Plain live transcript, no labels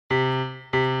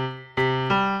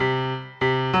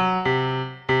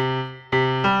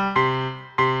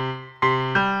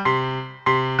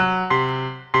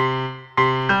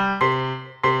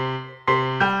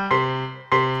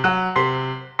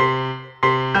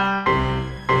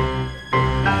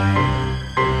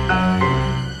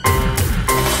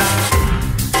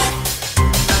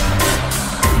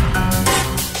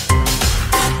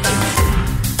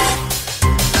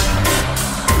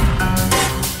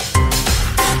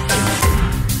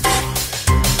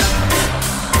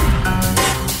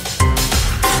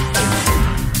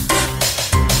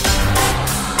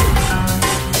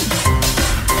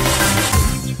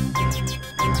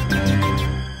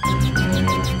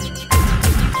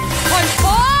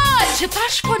që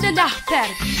tash po në lahter,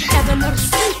 edhe në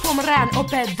rësi po më ren o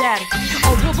peder.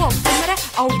 Au bobol të mre,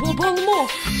 au bobol mo,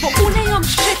 po une jom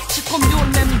shqit që t'kom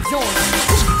ljon me m'zon.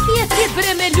 Kush t'je ti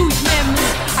bre me lujt me mu,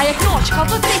 a je knoq, ka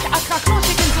vët drejt, a ka knoq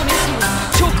e kënë zoni tu.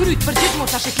 Qo kryt për gjithë mo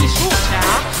tash e ki shoqe,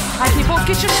 a? A ti po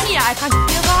ki qëshnia, e kanë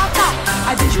t'je dhe ata.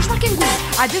 A din qush ma ke ngu,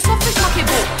 a din sa frish ma ke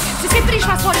bo. Si s'ke prish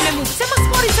ma s'fari me mu, se ma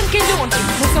s'fari se m'ke ljon.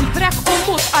 Mos më prek o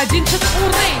mut, a din që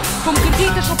t'urrej, po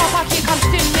m'gërditesh o papa ki e kam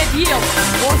shtim me djel.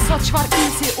 O sot qfar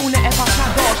isi, une e pas nga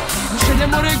dasht. Në shëlle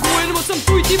më regojnë, mos më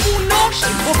tuj ti mu nasht.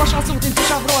 O pasha sotin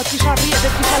tisha vrojt, tisha rrjet,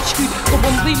 tisha qky. Po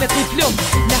bëndhimet një plëm,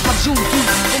 me hargjum ty.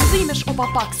 Po mdhimesh o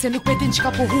papak, se nuk pedin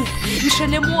qka po hup. Në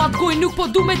shëlle mua atë gojnë, nuk po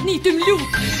du me t'ni t'im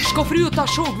lut. Shko fryu ta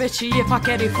shokve që je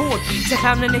fakeri fort, se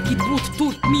femnen e kit but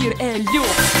turt mir e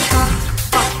ljot.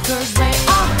 Cause they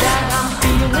are dead, I'm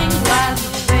feeling glad.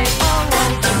 They all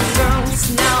want the girls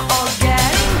now all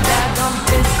getting bad. Don't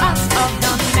piss us off,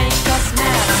 don't make us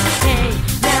mad. Hey,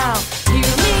 now,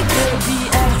 hear me good, be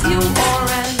as you are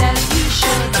and as you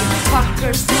should.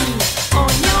 Fuckers need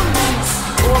on your knees,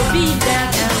 or be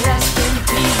dead and rest in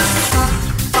peace.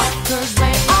 Fuckers,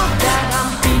 they are dead,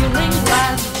 I'm feeling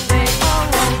glad. They all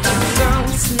want the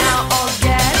girls now all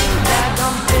getting bad.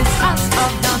 Don't piss us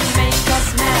off, don't make us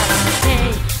mad.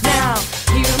 Hey, now,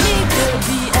 hear me good,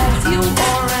 be as you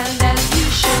are and as you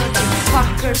should.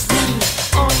 Fuckers need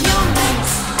on your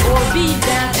knees, or be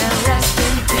dead and rest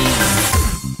in peace.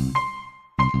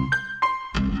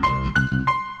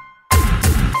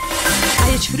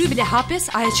 Aje që fry bile hapes,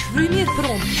 aje që fry mirë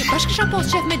prom. Bash kisha pos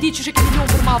qef me di që shë kemi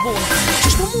njohë për ma vonë.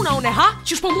 Qysh po muna une, ha?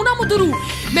 Qysh po muna mu dëru?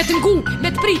 Me t'ngu,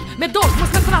 me t'prit, me dorë,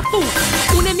 mos me t'ratu.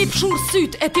 Une mi pshur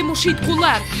syt e ti mu shit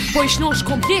kuller. Po ishnosh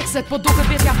komplekset, po duke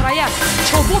vetja frajer.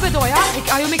 Qo bove doja,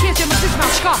 ajo me keqe më sish me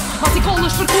atë qka. Ma ti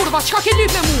kollësh për kurva, qka ke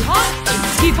lyp me mu, ha?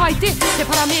 Ski fajti, se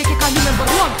para me e ke ka lyme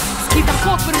bërlon. Ski ta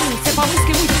kot për mu, se pa mu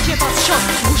s'ke mujt të gjepas shok.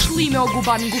 Ngushlime o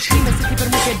guban, ngushlime si ti për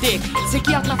mu ke dek. Se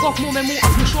ki atë na fok mu me mu,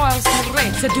 atë më shoja ose më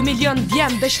rejt. Se 2 milion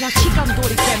vjen, besh na qika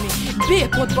ndori kemi. Be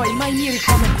po t'boj, maj miri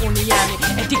ka me koni jemi.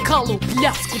 E ti kallu,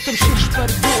 plas, kur të mshish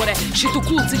për dore. Shitu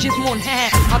kull si gjithmon, he,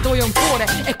 ato jon fore.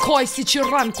 E kaj si që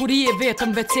rran, kur i e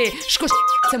vetëm vece. Shko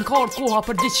se m'ka ardh koha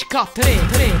për diqka tre.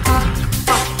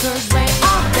 Fuckers, they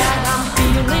are dead, I'm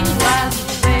feeling glad.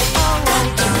 They all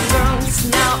want the girls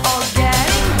now all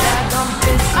getting bad. Don't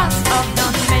piss us off,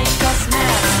 don't make us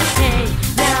mad. Hey,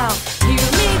 now, hear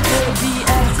me good, be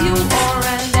as you are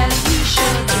and as you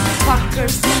should.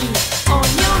 Fuckers need on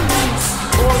your knees,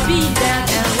 or be dead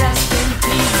and rest in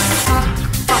peace.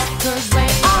 Fuckers,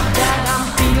 they are dead, I'm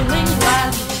feeling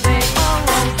glad. They all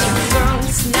want the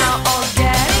girls now all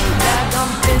getting bad.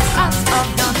 Don't piss us off,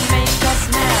 don't make us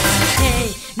mad. Hey,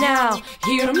 now,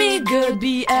 hear me good,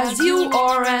 be as you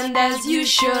are and as you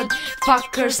should.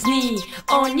 Fuckers need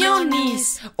on your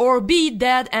knees, or be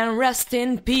dead and rest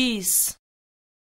in peace.